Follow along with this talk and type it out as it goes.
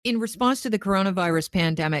In response to the coronavirus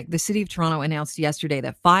pandemic, the City of Toronto announced yesterday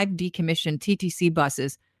that 5 decommissioned TTC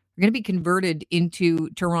buses are going to be converted into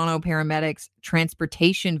Toronto paramedics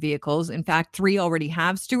transportation vehicles. In fact, 3 already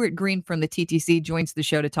have. Stuart Green from the TTC joins the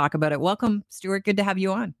show to talk about it. Welcome, Stuart. Good to have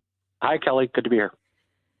you on. Hi, Kelly. Good to be here.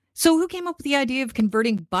 So who came up with the idea of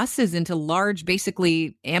converting buses into large,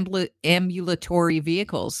 basically ambulatory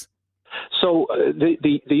vehicles? So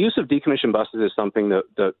the use of decommissioned buses is something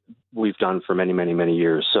that we've done for many, many, many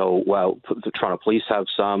years. So while the Toronto Police have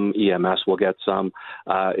some, EMS will get some.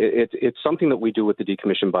 It's something that we do with the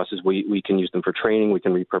decommissioned buses. We can use them for training. We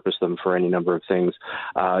can repurpose them for any number of things.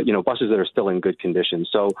 Buses that are still in good condition.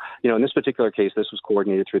 So in this particular case, this was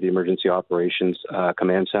coordinated through the Emergency Operations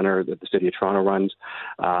Command Center that the City of Toronto runs,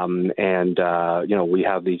 we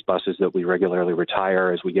have these buses that we regularly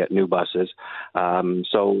retire as we get new buses.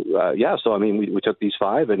 We took these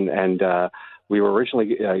 5 and we were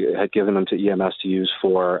originally had given them to EMS to use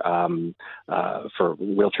for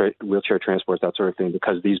wheelchair transport, that sort of thing,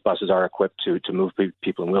 because these buses are equipped to move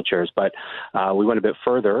people in wheelchairs. But we went a bit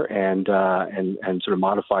further and sort of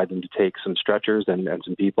modified them to take some stretchers and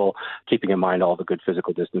some people, keeping in mind all the good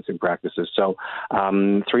physical distancing practices. So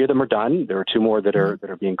 3 of them are done. There are 2 more that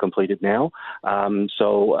are being completed now.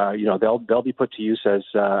 They'll be put to use as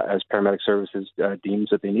paramedic services deems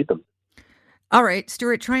that they need them. All right,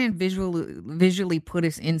 Stuart, try and visually put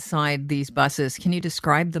us inside these buses. Can you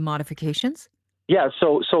describe the modifications? Yeah,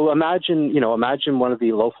 so imagine one of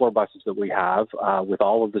the low floor buses that we have with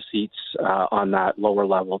all of the seats on that lower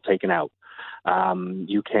level taken out.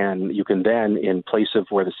 You can then, in place of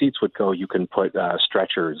where the seats would go, you can put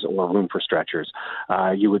stretchers or room for stretchers.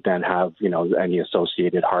 You would then have, any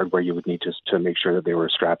associated hardware you would need to make sure that they were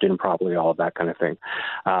strapped in properly, all of that kind of thing.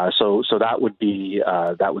 So that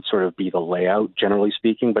would sort of be the layout, generally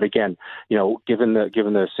speaking. But again, given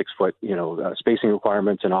the 6 foot, spacing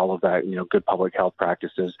requirements and all of that, good public health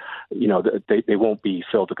practices, they won't be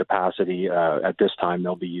filled to capacity at this time.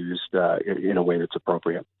 They'll be used in a way that's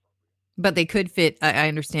appropriate. But they could fit, I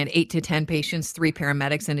understand, 8 to 10 patients, 3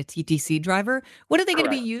 paramedics, and a TTC driver. What are they going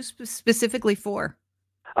to be used specifically for?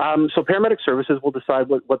 So paramedic services will decide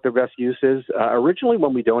what their best use is. Originally,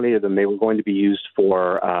 when we donated them, they were going to be used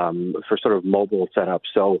for sort of mobile setup.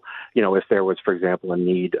 So, if there was, for example, a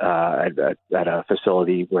need at a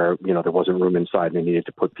facility where, there wasn't room inside and they needed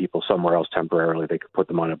to put people somewhere else temporarily, they could put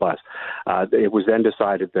them on a bus. It was then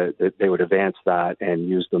decided that they would advance that and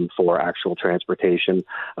use them for actual transportation.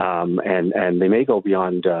 And they may go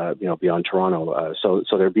beyond Toronto.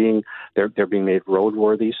 So they're being made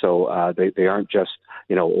roadworthy. So they aren't just,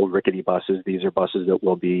 old rickety buses. These are buses that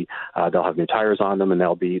will be, they'll have new tires on them, and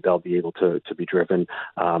they'll be able to be driven.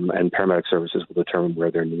 And paramedic services will determine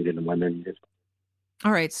where they're needed and when they're needed.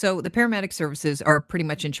 All right. So the paramedic services are pretty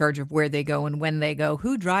much in charge of where they go and when they go.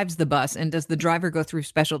 Who drives the bus, and does the driver go through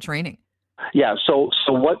special training? Yeah, so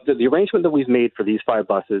what the arrangement that we've made for these 5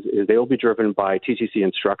 buses is they will be driven by TTC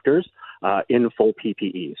instructors in full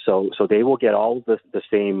PPE. So they will get all the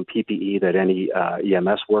same PPE that any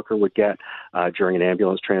EMS worker would get during an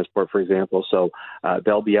ambulance transport, for example. So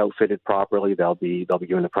they'll be outfitted properly. They'll be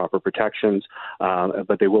given the proper protections,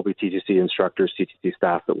 but they will be TTC instructors, TTC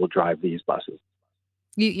staff that will drive these buses.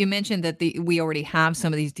 You mentioned that we already have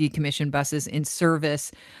some of these decommissioned buses in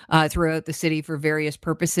service throughout the city for various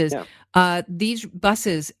purposes. Yeah. These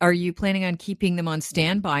buses, are you planning on keeping them on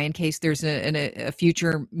standby in case there's a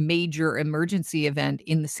future major emergency event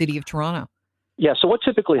in the city of Toronto? Yeah. So what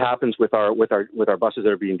typically happens with our buses that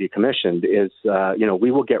are being decommissioned is, we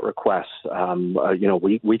will get requests.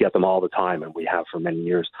 We get them all the time, and we have for many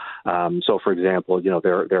years. So, for example,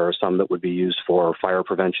 there are some that would be used for fire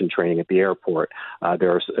prevention training at the airport.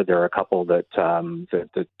 There are a couple that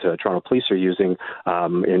Toronto Police are using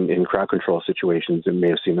in crowd control situations, and may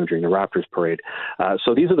have seen them during the Raptors parade.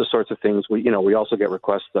 So these are the sorts of things we also get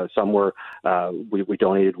requests. Some were we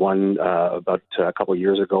donated one about a couple of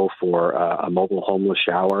years ago for a mobile homeless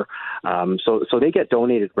shower. So they get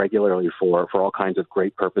donated regularly for all kinds of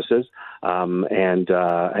great purposes.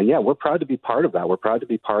 We're proud to be part of that. We're proud to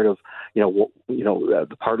be part of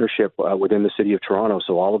the partnership within the City of Toronto.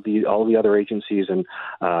 So all of the other agencies and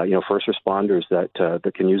first responders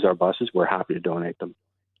that can use our buses, we're happy to donate them.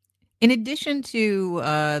 In addition to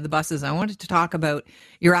the buses, I wanted to talk about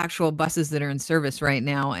your actual buses that are in service right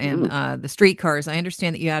now and the streetcars. I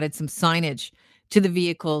understand that you added some signage to the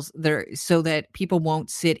vehicles so that people won't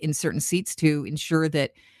sit in certain seats to ensure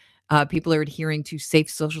that people are adhering to safe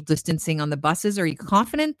social distancing on the buses. Are you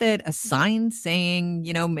confident that a sign saying,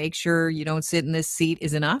 make sure you don't sit in this seat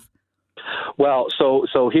is enough? Well,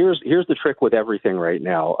 so here's the trick with everything right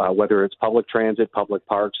now. Whether it's public transit, public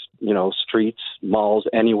parks, streets, malls,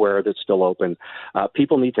 anywhere that's still open,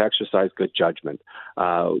 people need to exercise good judgment.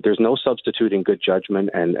 There's no substituting good judgment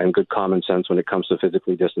and good common sense when it comes to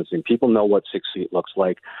physically distancing. People know what 6 feet looks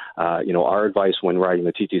like. Our advice when riding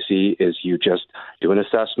the TTC is you just do an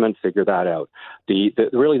assessment, figure that out.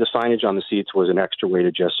 Really the signage on the seats was an extra way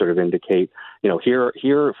to just sort of indicate,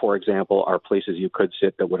 here, for example, are places you could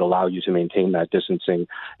sit that would allow you to maintain that distancing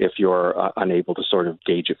if you're unable to sort of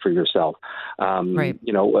gauge it for yourself. Right.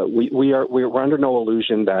 We're under no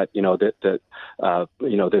illusion that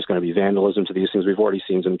there's going to be vandalism to these things. We've already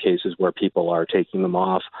seen some cases where people are taking them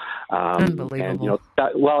off. Unbelievable.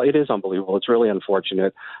 And it is unbelievable. It's really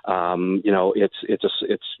unfortunate. It's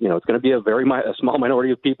going to be a small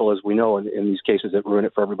minority of people, as we know, in these cases that ruin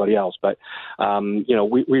it for everybody else. But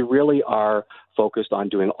we really are focused on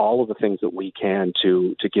doing all of the things that we can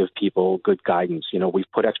to give people good guidance. We've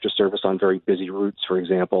put extra service on very busy routes, for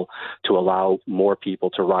example, to allow more people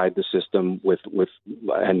to ride the system with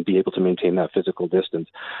and be able to maintain that physical distance.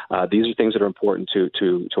 These are things that are important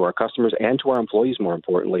to our customers and to our employees, more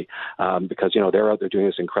importantly, because they're out there doing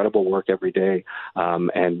this incredible work every day,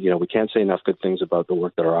 and we can't say enough good things about the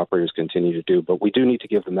work that our operators continue to do. But we do need to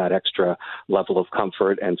give them that extra level of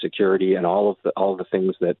comfort and security and all of the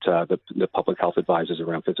things that the public health advises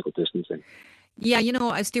around physical distancing. Yeah,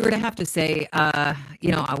 Stuart, I have to say,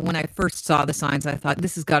 when I first saw the signs, I thought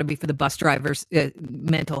this has got to be for the bus drivers'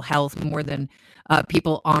 mental health more than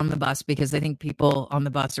people on the bus, because I think people on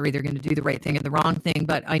the bus are either going to do the right thing or the wrong thing.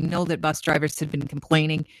 But I know that bus drivers had been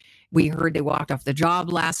complaining. We heard they walked off the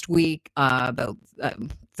job last week, about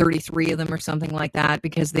 33 of them or something like that,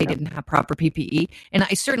 because they didn't have proper PPE. And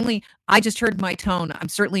I just heard my tone. I'm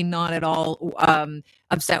certainly not at all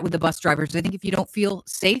upset with the bus drivers. I think if you don't feel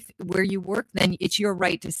safe where you work, then it's your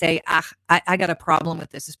right to say, I got a problem with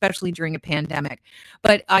this, especially during a pandemic.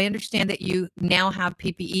 But I understand that you now have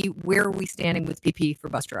PPE. Where are we standing with PPE for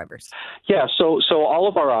bus drivers? Yeah, so all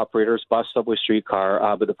of our operators, bus, subway,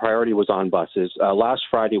 streetcar, but the priority was on buses. Last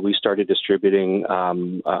Friday, we started distributing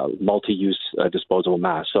multi-use disposable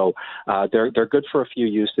masks. So they're good for a few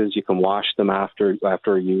uses. You can wash them after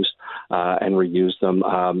a use and reuse them,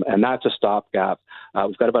 and that's a stopgap.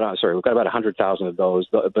 We've got about 100,000 of those,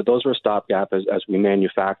 but those are a stopgap as we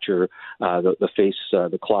manufacture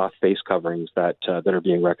the cloth face coverings that are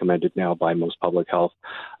being recommended now by most public health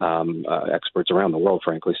experts around the world,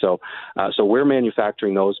 frankly. So we're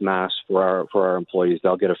manufacturing those masks for our employees.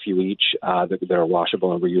 They'll get a few each that are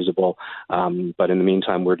washable and reusable. But in the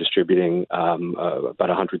meantime, we're distributing about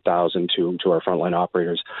 100,000 to our frontline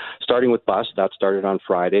operators, starting with bus. That started on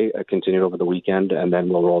Friday, continued over the weekend, and then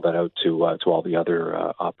we'll roll that out to all the other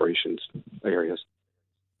operations areas.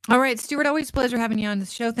 All right, Stuart, always a pleasure having you on the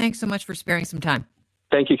show. Thanks so much for sparing some time.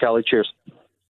 Thank you, Kelly. Cheers.